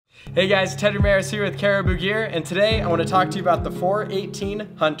Hey guys, Ted Ramirez here with Caribou Gear, and today I want to talk to you about the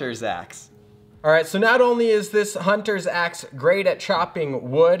 418 Hunter's Axe. Alright, so not only is this Hunter's Axe great at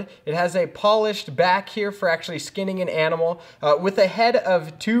chopping wood, it has a polished back here for actually skinning an animal, with a head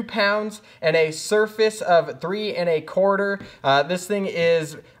of 2 pounds and a surface of 3 1/4. This thing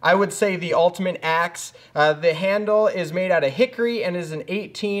is, I would say, the ultimate axe. The handle is made out of hickory and is an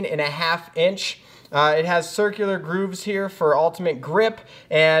 18.5 inch. It has circular grooves here for ultimate grip,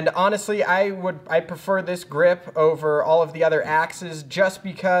 and honestly I prefer this grip over all of the other axes just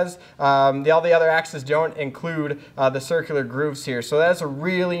because all the other axes don't include the circular grooves here. So that's a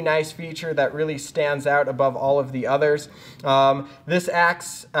really nice feature that really stands out above all of the others. This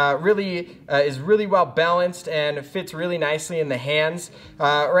axe is really well balanced and fits really nicely in the hands.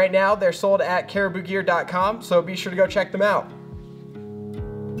 Right now they're sold at caribougear.com, so be sure to go check them out.